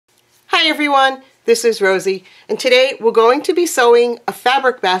Hi everyone, this is Rosie, and today we're going to be sewing a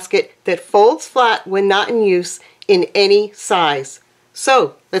fabric basket that folds flat when not in use in any size.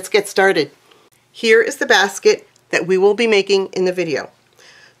 So let's get started. Here is the basket that we will be making in the video.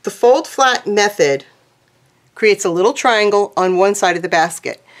 The fold flat method creates a little triangle on one side of the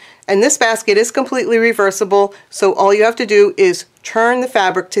basket, and this basket is completely reversible, so all you have to do is turn the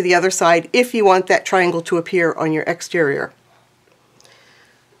fabric to the other side if you want that triangle to appear on your exterior.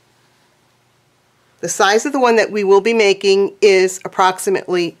 The size of the one that we will be making is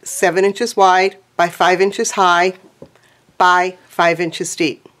approximately 7 inches wide by 5 inches high by 5 inches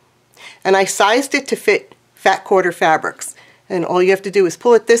deep. And I sized it to fit fat quarter fabrics. And all you have to do is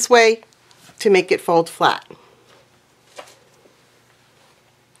pull it this way to make it fold flat.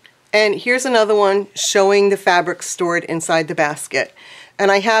 And here's another one showing the fabric stored inside the basket.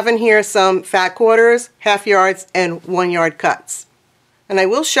 And I have in here some fat quarters, half yards, and 1 yard cuts. And I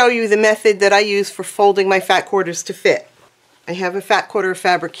will show you the method that I use for folding my fat quarters to fit. I have a fat quarter of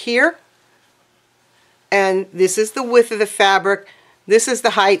fabric here, and this is the width of the fabric. This is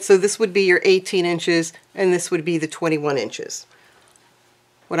the height, so this would be your 18 inches, and this would be the 21 inches.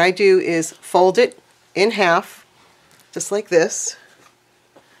 What I do is fold it in half, just like this,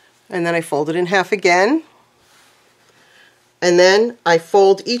 and then I fold it in half again, and then I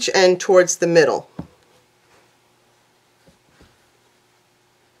fold each end towards the middle.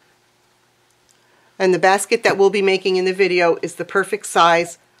 And the basket that we'll be making in the video is the perfect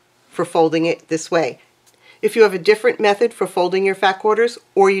size for folding it this way. If you have a different method for folding your fat quarters,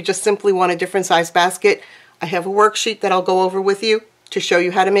 or you just simply want a different size basket, I have a worksheet that I'll go over with you to show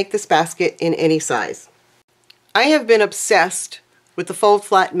you how to make this basket in any size. I have been obsessed with the fold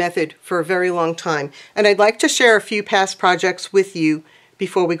flat method for a very long time, and I'd like to share a few past projects with you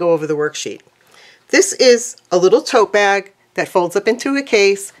before we go over the worksheet. This is a little tote bag that folds up into a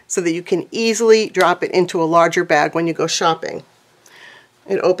case so that you can easily drop it into a larger bag when you go shopping.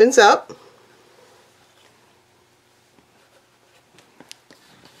 It opens up,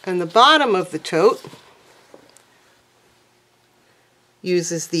 and the bottom of the tote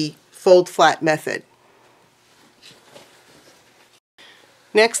uses the fold flat method.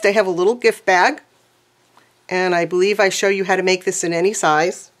 Next, I have a little gift bag, and I believe I show you how to make this in any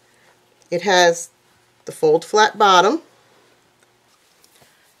size. It has the fold flat bottom,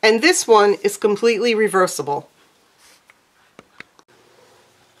 and this one is completely reversible.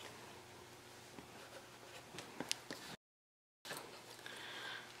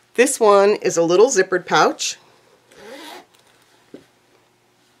 This one is a little zippered pouch,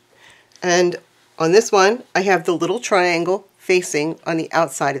 and on this one I have the little triangle facing on the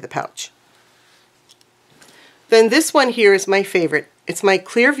outside of the pouch. Then this one here is my favorite. It's my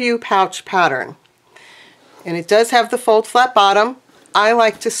clear view pouch pattern, and it does have the fold flat bottom. I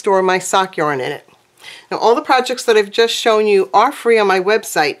like to store my sock yarn in it. Now, all the projects that I've just shown you are free on my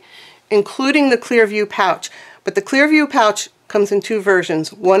website, including the Clearview pouch. But the Clearview pouch comes in two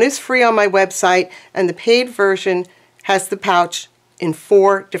versions. One is free on my website, and the paid version has the pouch in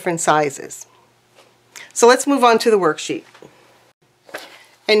 4 different sizes. So let's move on to the worksheet.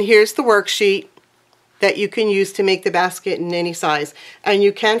 And here's the worksheet that you can use to make the basket in any size. And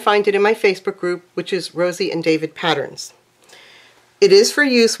you can find it in my Facebook group, which is Rosie and David Patterns. It is for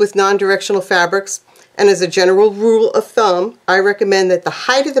use with non-directional fabrics, and as a general rule of thumb, I recommend that the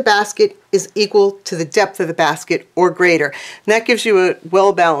height of the basket is equal to the depth of the basket or greater. And that gives you a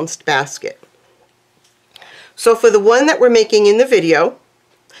well-balanced basket. So for the one that we're making in the video,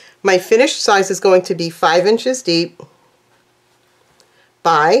 my finished size is going to be 5 inches deep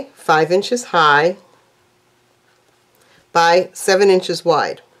by 5 inches high by 7 inches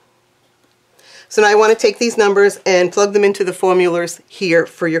wide. So now I want to take these numbers and plug them into the formulas here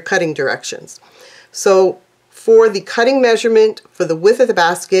for your cutting directions. So for the cutting measurement for the width of the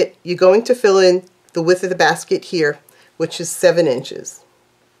basket, you're going to fill in the width of the basket here, which is 7 inches.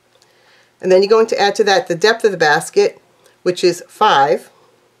 And then you're going to add to that the depth of the basket, which is 5,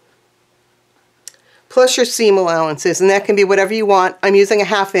 plus your seam allowances, and that can be whatever you want. I'm using a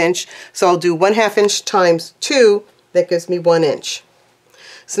 1/2 inch, so I'll do 1/2 inch times 2, that gives me 1 inch.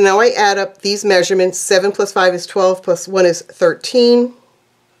 So now I add up these measurements. 7 plus 5 is 12, plus 1 is 13.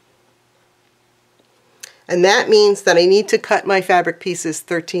 And that means that I need to cut my fabric pieces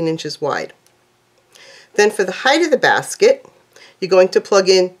 13 inches wide. Then for the height of the basket, you're going to plug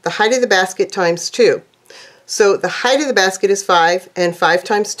in the height of the basket times 2. So the height of the basket is 5, and 5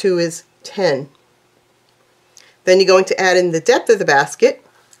 times 2 is 10. Then you're going to add in the depth of the basket,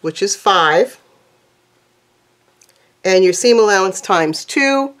 which is 5. And your seam allowance times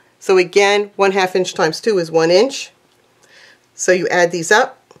 2, so again 1/2 inch times 2 is 1 inch. So you add these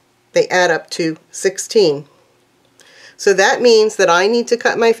up, they add up to 16. So that means that I need to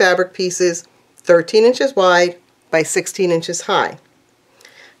cut my fabric pieces 13 inches wide by 16 inches high.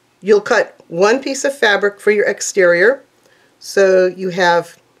 You'll cut one piece of fabric for your exterior, so you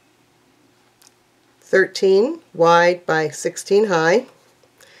have 13 wide by 16 high.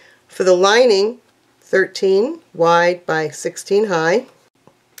 For the lining, 13 wide by 16 high.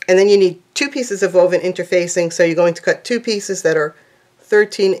 And then you need two pieces of woven interfacing, so you're going to cut two pieces that are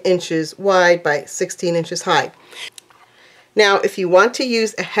 13 inches wide by 16 inches high. Now, if you want to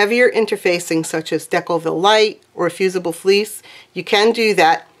use a heavier interfacing such as Decoville Light or fusible fleece, you can do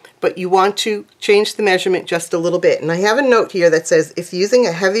that, but you want to change the measurement just a little bit. And I have a note here that says, if using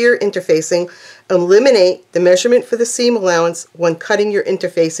a heavier interfacing, eliminate the measurement for the seam allowance when cutting your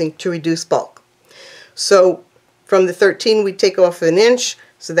interfacing to reduce bulk. So from the 13 we take off an inch,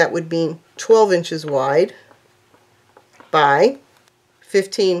 so that would mean 12 inches wide by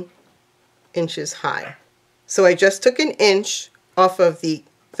 15 inches high. So I just took an inch off of the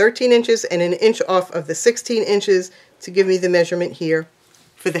 13 inches and an inch off of the 16 inches to give me the measurement here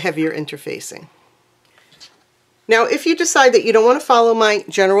for the heavier interfacing. Now, if you decide that you don't want to follow my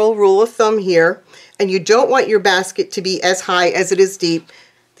general rule of thumb here, and you don't want your basket to be as high as it is deep,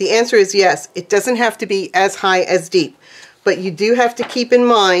 the answer is yes, it doesn't have to be as high as deep. But you do have to keep in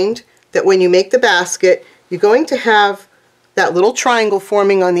mind that when you make the basket, you're going to have that little triangle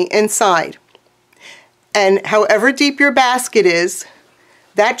forming on the inside. And however deep your basket is,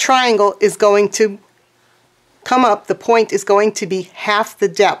 that triangle is going to come up, the point is going to be half the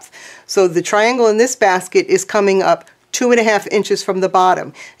depth. So the triangle in this basket is coming up 2.5 inches from the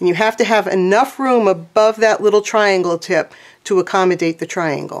bottom. And you have to have enough room above that little triangle tip to accommodate the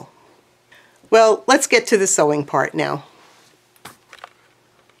triangle. Well, let's get to the sewing part now.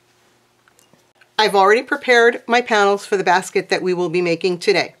 I've already prepared my panels for the basket that we will be making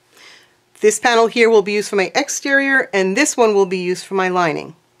today. This panel here will be used for my exterior, and this one will be used for my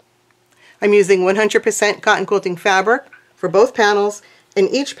lining. I'm using 100% cotton quilting fabric for both panels, and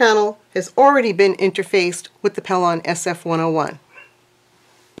each panel has already been interfaced with the Pellon SF101.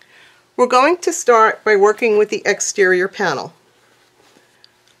 We're going to start by working with the exterior panel.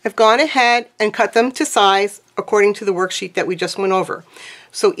 I've gone ahead and cut them to size according to the worksheet that we just went over.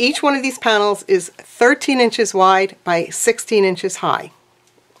 So each one of these panels is 13 inches wide by 16 inches high.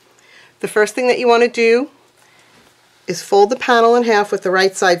 The first thing that you want to do is fold the panel in half with the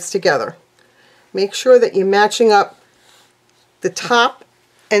right sides together. Make sure that you're matching up the top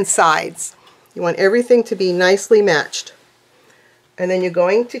and sides. You want everything to be nicely matched. And then you're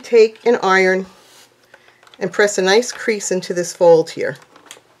going to take an iron and press a nice crease into this fold here.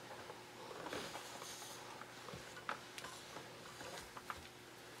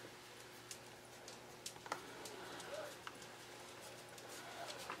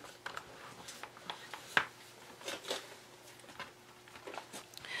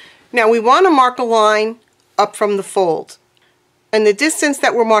 Now we want to mark a line up from the fold, and the distance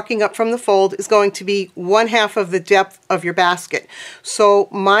that we're marking up from the fold is going to be 1/2 of the depth of your basket. So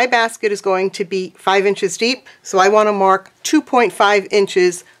my basket is going to be 5 inches deep, so I want to mark 2.5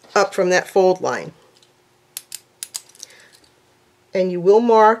 inches up from that fold line. And you will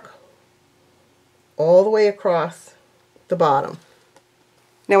mark all the way across the bottom.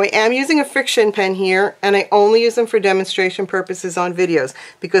 Now I am using a friction pen here, and I only use them for demonstration purposes on videos,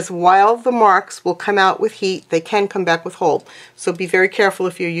 because while the marks will come out with heat, they can come back with hold. So be very careful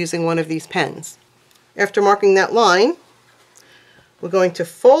if you're using one of these pens. After marking that line, we're going to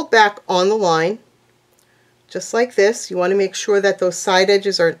fold back on the line, just like this. You want to make sure that those side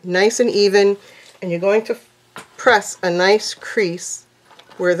edges are nice and even, and you're going to press a nice crease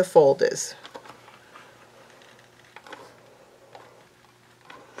where the fold is.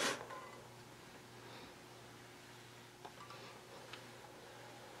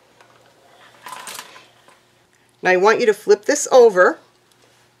 Now I want you to flip this over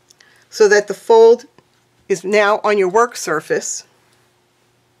so that the fold is now on your work surface,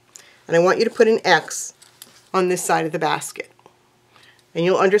 and I want you to put an X on this side of the basket, and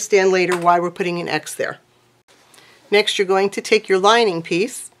you'll understand later why we're putting an X there. Next, you're going to take your lining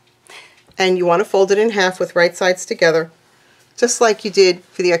piece and you want to fold it in half with right sides together, just like you did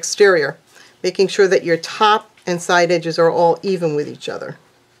for the exterior, making sure that your top and side edges are all even with each other.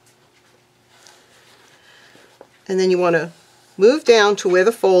 And then you want to move down to where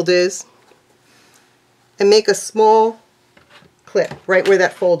the fold is and make a small clip right where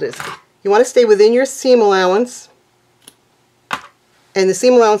that fold is. You want to stay within your seam allowance, and the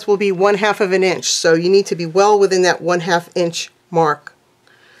seam allowance will be 1/2 of an inch, so you need to be well within that 1/2 inch mark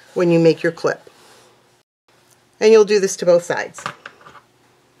when you make your clip. And you'll do this to both sides.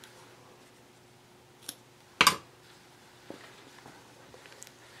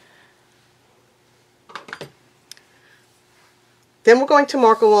 Then we're going to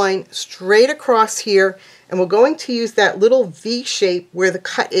mark a line straight across here, and we're going to use that little V shape where the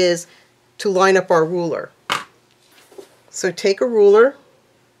cut is to line up our ruler. So take a ruler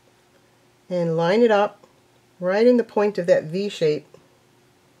and line it up right in the point of that V shape,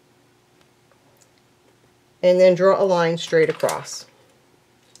 and then draw a line straight across.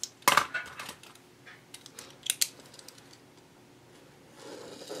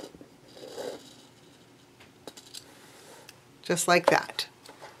 Just like that.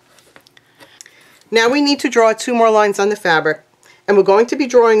 Now we need to draw 2 more lines on the fabric, and we're going to be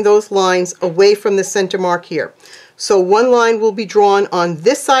drawing those lines away from the center mark here. So one line will be drawn on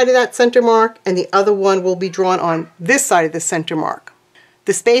this side of that center mark, and the other one will be drawn on this side of the center mark.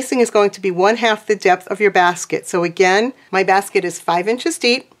 The spacing is going to be 1/2 the depth of your basket. So again, my basket is 5 inches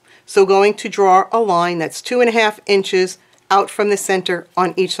deep, so going to draw a line that's 2.5 inches out from the center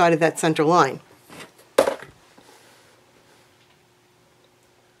on each side of that center line.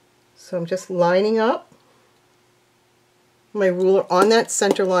 So I'm just lining up my ruler on that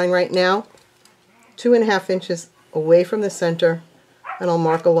center line right now, 2.5 inches away from the center, and I'll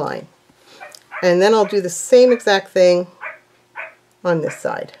mark a line. And then I'll do the same exact thing on this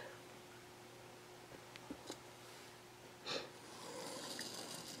side.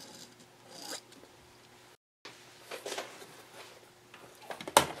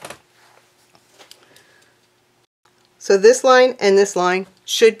 So this line and this line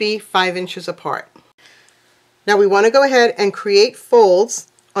should be 5 inches apart. Now we want to go ahead and create folds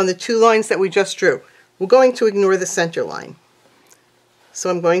on the 2 lines that we just drew. We're going to ignore the center line. So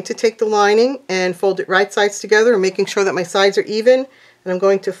I'm going to take the lining and fold it right sides together, and making sure that my sides are even, and I'm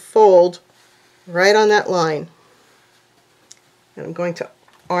going to fold right on that line. And I'm going to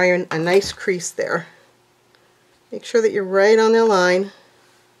iron a nice crease there. Make sure that you're right on the line.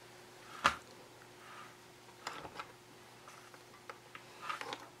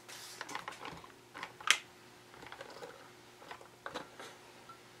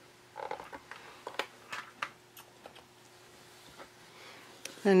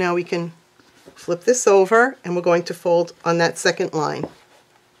 And now we can flip this over, and we're going to fold on that second line.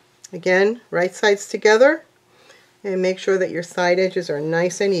 Again, right sides together, and make sure that your side edges are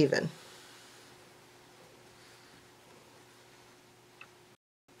nice and even.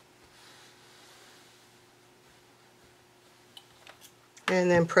 And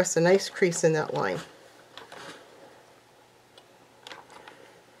then press a nice crease in that line.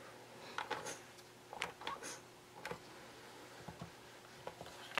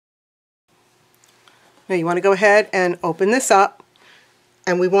 Now you want to go ahead and open this up,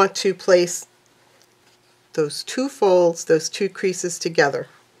 and we want to place those 2 folds, those 2 creases together.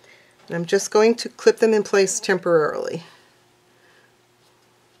 And I'm just going to clip them in place temporarily.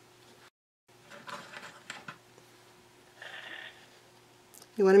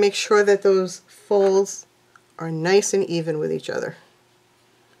 You want to make sure that those folds are nice and even with each other.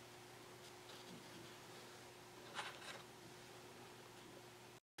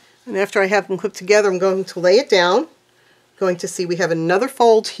 And after I have them clipped together, I'm going to lay it down. Going to see we have another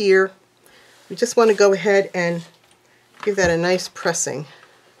fold here. We just want to go ahead and give that a nice pressing.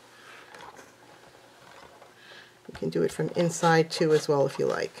 You can do it from inside too as well if you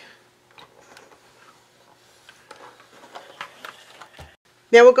like.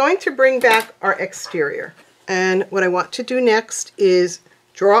 Now we're going to bring back our exterior. And what I want to do next is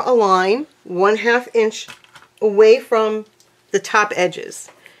draw a line 1/2 inch away from the top edges.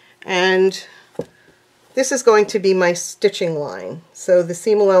 And this is going to be my stitching line. So the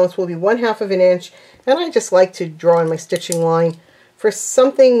seam allowance will be 1/2 of an inch, and I just like to draw on my stitching line. For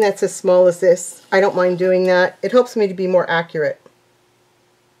something that's as small as this, I don't mind doing that. It helps me to be more accurate.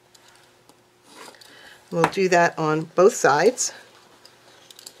 We'll do that on both sides.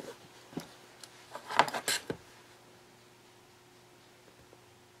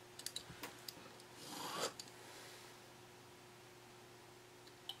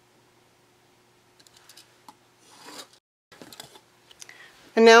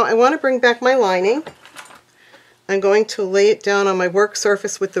 And now I want to bring back my lining. I'm going to lay it down on my work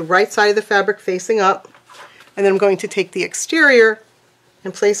surface with the right side of the fabric facing up, and then I'm going to take the exterior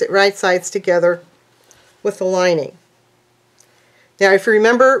and place it right sides together with the lining. Now if you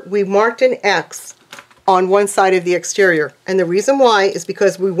remember, we marked an X on one side of the exterior, and the reason why is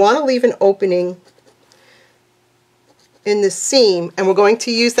because we want to leave an opening in the seam, and we're going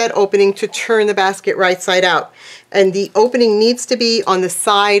to use that opening to turn the basket right side out. And the opening needs to be on the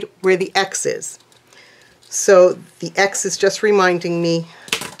side where the X is. So the X is just reminding me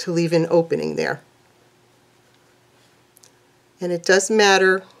to leave an opening there. And it does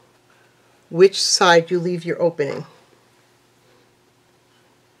matter which side you leave your opening.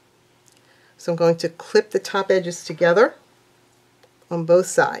 So I'm going to clip the top edges together on both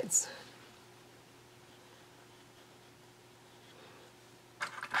sides.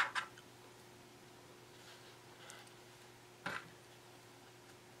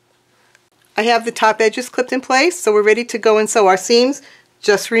 I have the top edges clipped in place, so we're ready to go and sew our seams.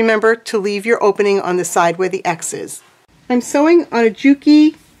 Just remember to leave your opening on the side where the X is. I'm sewing on a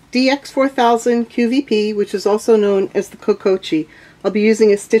Juki DX4000 QVP, which is also known as the Kokochi. I'll be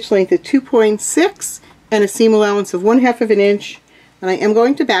using a stitch length of 2.6 and a seam allowance of 1/2 of an inch, and I am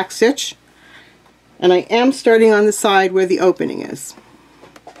going to backstitch, and I am starting on the side where the opening is.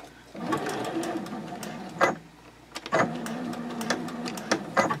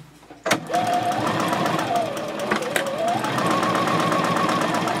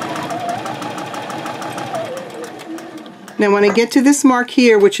 Now when I get to this mark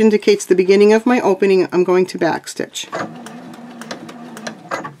here, which indicates the beginning of my opening, I'm going to backstitch.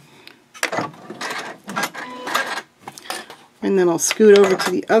 And then I'll scoot over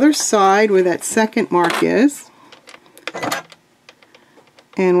to the other side where that second mark is.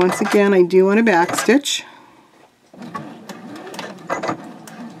 And once again, I do want to backstitch.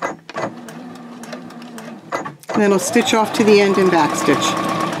 And then I'll stitch off to the end and backstitch.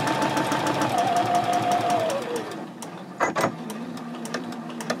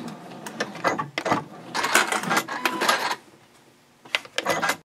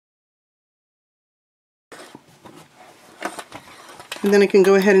 And then I can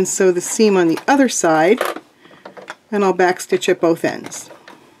go ahead and sew the seam on the other side, and I'll backstitch at both ends.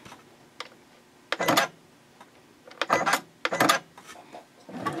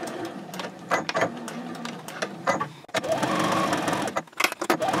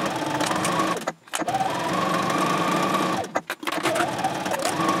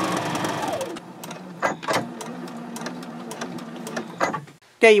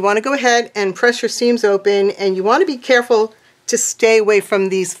 Now you want to go ahead and press your seams open, and you want to be careful to stay away from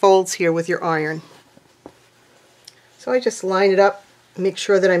these folds here with your iron. So I just line it up, make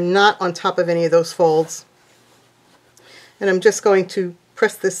sure that I'm not on top of any of those folds. And I'm just going to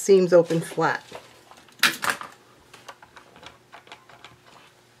press the seams open flat.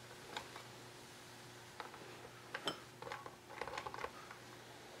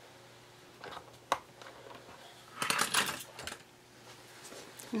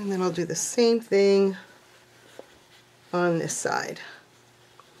 And then I'll do the same thing on this side.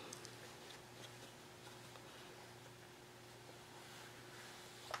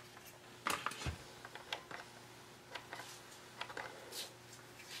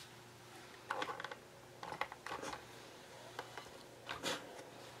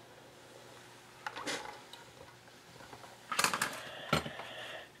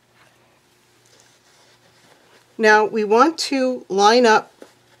 Now we want to line up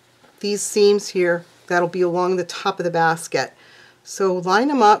these seams here that'll be along the top of the basket. So line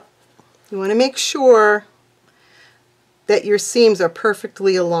them up. You want to make sure that your seams are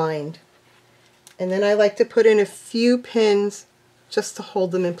perfectly aligned. And then I like to put in a few pins just to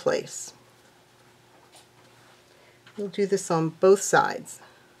hold them in place. We'll do this on both sides.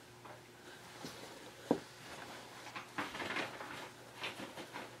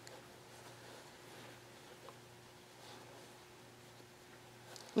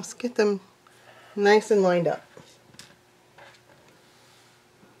 Let's get them nice and lined up.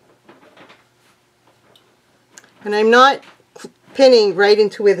 And I'm not pinning right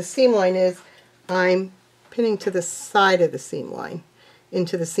into where the seam line is, I'm pinning to the side of the seam line,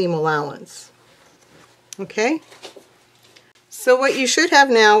 into the seam allowance. Okay? So what you should have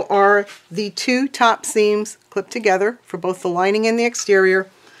now are the two top seams clipped together for both the lining and the exterior.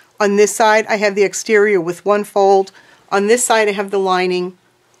 On this side I have the exterior with one fold. On this side I have the lining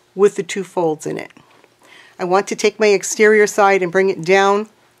with the two folds in it. I want to take my exterior side and bring it down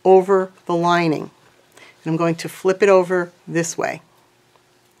over the lining. And I'm going to flip it over this way.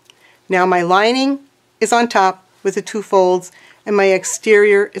 Now my lining is on top with the two folds, and my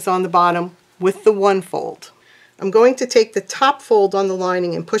exterior is on the bottom with the one fold. I'm going to take the top fold on the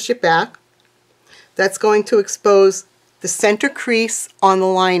lining and push it back. That's going to expose the center crease on the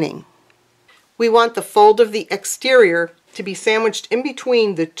lining. We want the fold of the exterior to be sandwiched in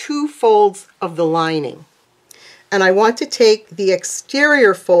between the two folds of the lining. And I want to take the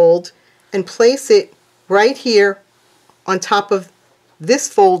exterior fold and place it right here on top of this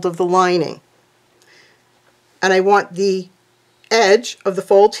fold of the lining. And I want the edge of the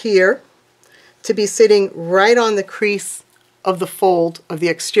fold here to be sitting right on the crease of the fold of the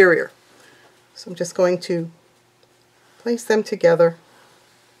exterior. So I'm just going to place them together,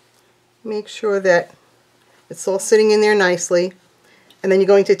 make sure that it's all sitting in there nicely, And then you're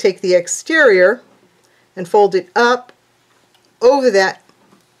going to take the exterior and fold it up over that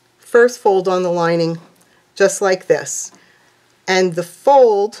first fold on the lining, just like this. And the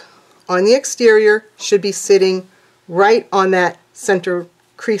fold on the exterior should be sitting right on that center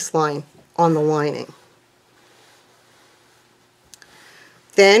crease line on the lining.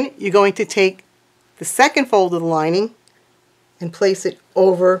 Then you're going to take the second fold of the lining and place it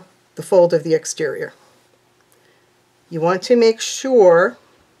over the fold of the exterior. You want to make sure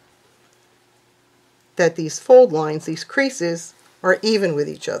that these fold lines, these creases, are even with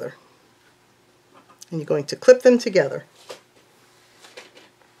each other. And you're going to clip them together.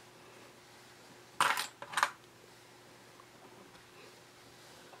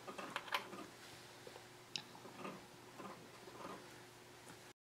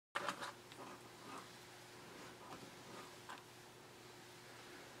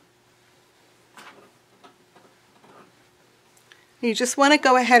 You just want to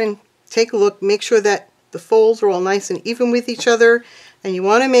go ahead and take a look, make sure that the folds are all nice and even with each other, and you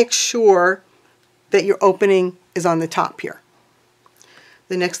want to make sure that your opening is on the top here.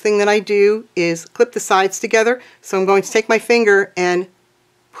 The next thing that I do is clip the sides together, so I'm going to take my finger and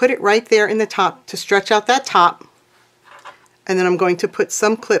put it right there in the top to stretch out that top, and then I'm going to put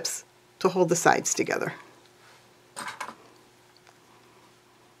some clips to hold the sides together.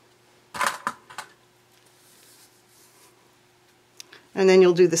 And then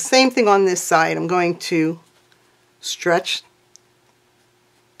you'll do the same thing on this side. I'm going to stretch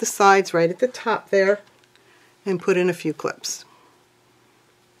the sides right at the top there and put in a few clips.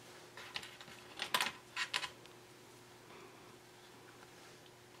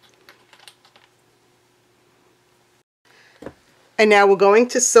 And now we're going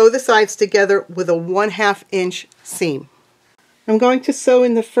to sew the sides together with a 1/2 inch seam. I'm going to sew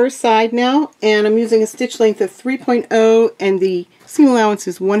in the first side now, and I'm using a stitch length of 3.0 and the seam allowance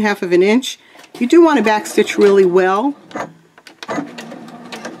is 1/2 of an inch. You do want to backstitch really well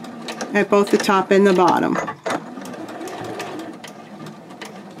at both the top and the bottom.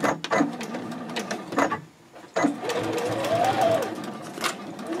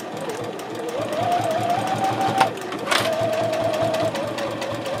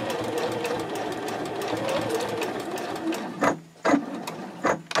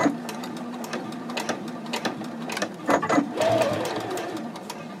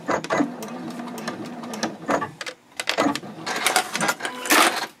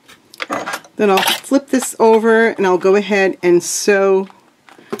 Then I'll flip this over and I'll go ahead and sew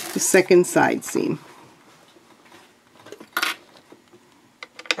the second side seam.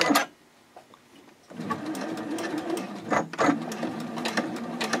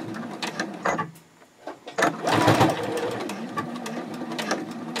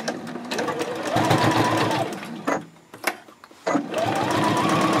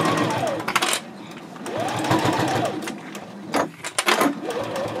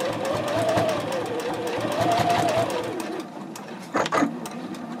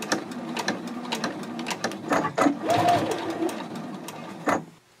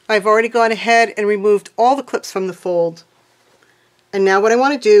 I've already gone ahead and removed all the clips from the fold. And now what I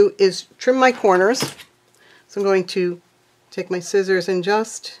want to do is trim my corners. So I'm going to take my scissors and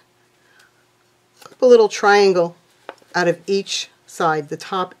just clip a little triangle out of each side, the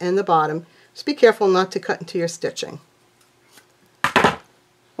top and the bottom. Just be careful not to cut into your stitching.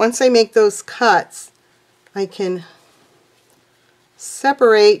 Once I make those cuts, I can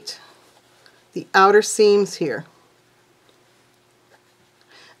separate the outer seams here.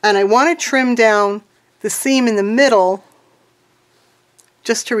 And I want to trim down the seam in the middle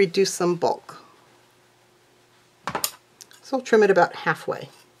just to reduce some bulk. So I'll trim it about halfway.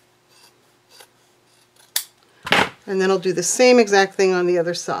 And then I'll do the same exact thing on the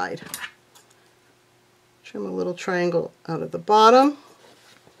other side. Trim a little triangle out of the bottom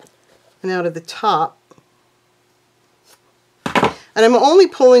and out of the top. And I'm only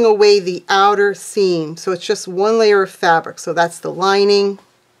pulling away the outer seam, so it's just one layer of fabric. So that's the lining.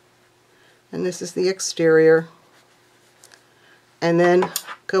 And this is the exterior. And then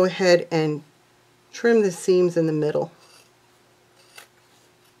go ahead and trim the seams in the middle.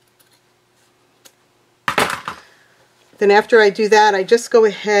 Then after I do that, I just go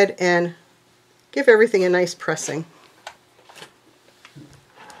ahead and give everything a nice pressing.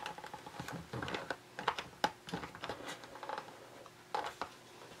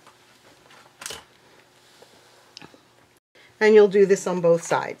 And you'll do this on both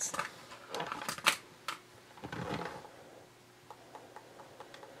sides.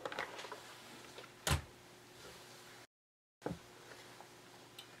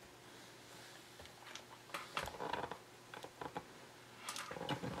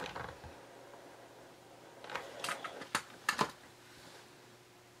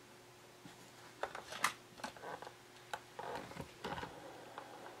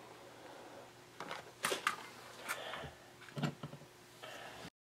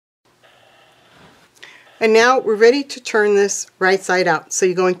 And now we're ready to turn this right side out. So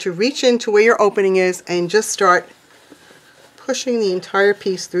you're going to reach into where your opening is and just start pushing the entire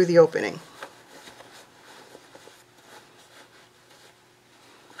piece through the opening.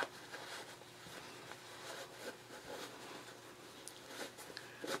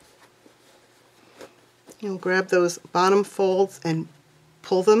 You'll grab those bottom folds and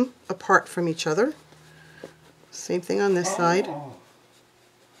pull them apart from each other. Same thing on this side.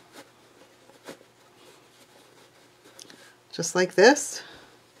 Just like this.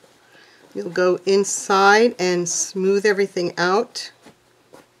 You'll go inside and smooth everything out.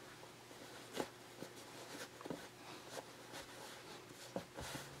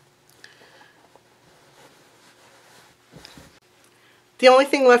 The only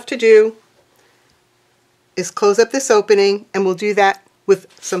thing left to do is close up this opening, and we'll do that with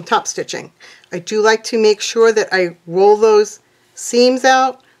some top stitching. I do like to make sure that I roll those seams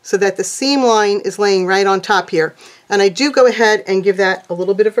out so that the seam line is laying right on top here. And I do go ahead and give that a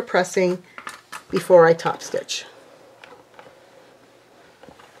little bit of a pressing before I top stitch.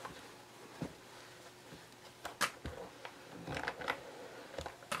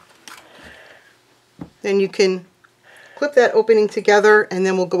 Then you can clip that opening together, and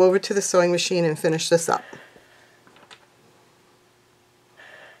then we'll go over to the sewing machine and finish this up.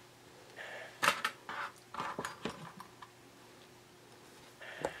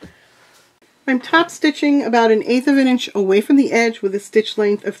 I'm top stitching about 1/8 of an inch away from the edge with a stitch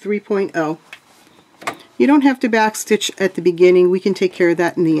length of 3.0. You don't have to back stitch at the beginning, we can take care of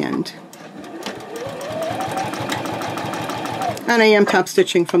that in the end. And I am top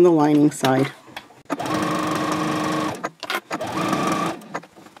stitching from the lining side.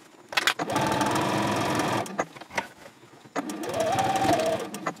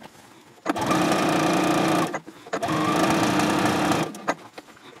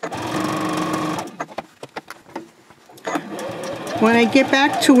 When I get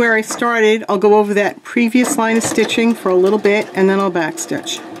back to where I started, I'll go over that previous line of stitching for a little bit, and then I'll back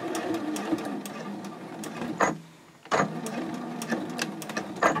stitch.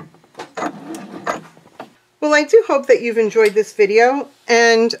 Well, I do hope that you've enjoyed this video,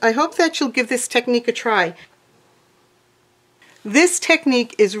 and I hope that you'll give this technique a try. This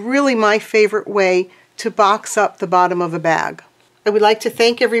technique is really my favorite way to box up the bottom of a bag. I would like to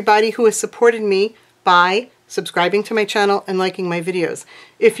thank everybody who has supported me by subscribing to my channel and liking my videos.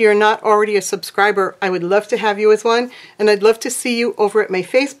 If you're not already a subscriber, I would love to have you as one, and I'd love to see you over at my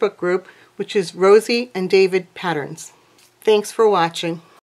Facebook group, which is Rosie and David Patterns. Thanks for watching.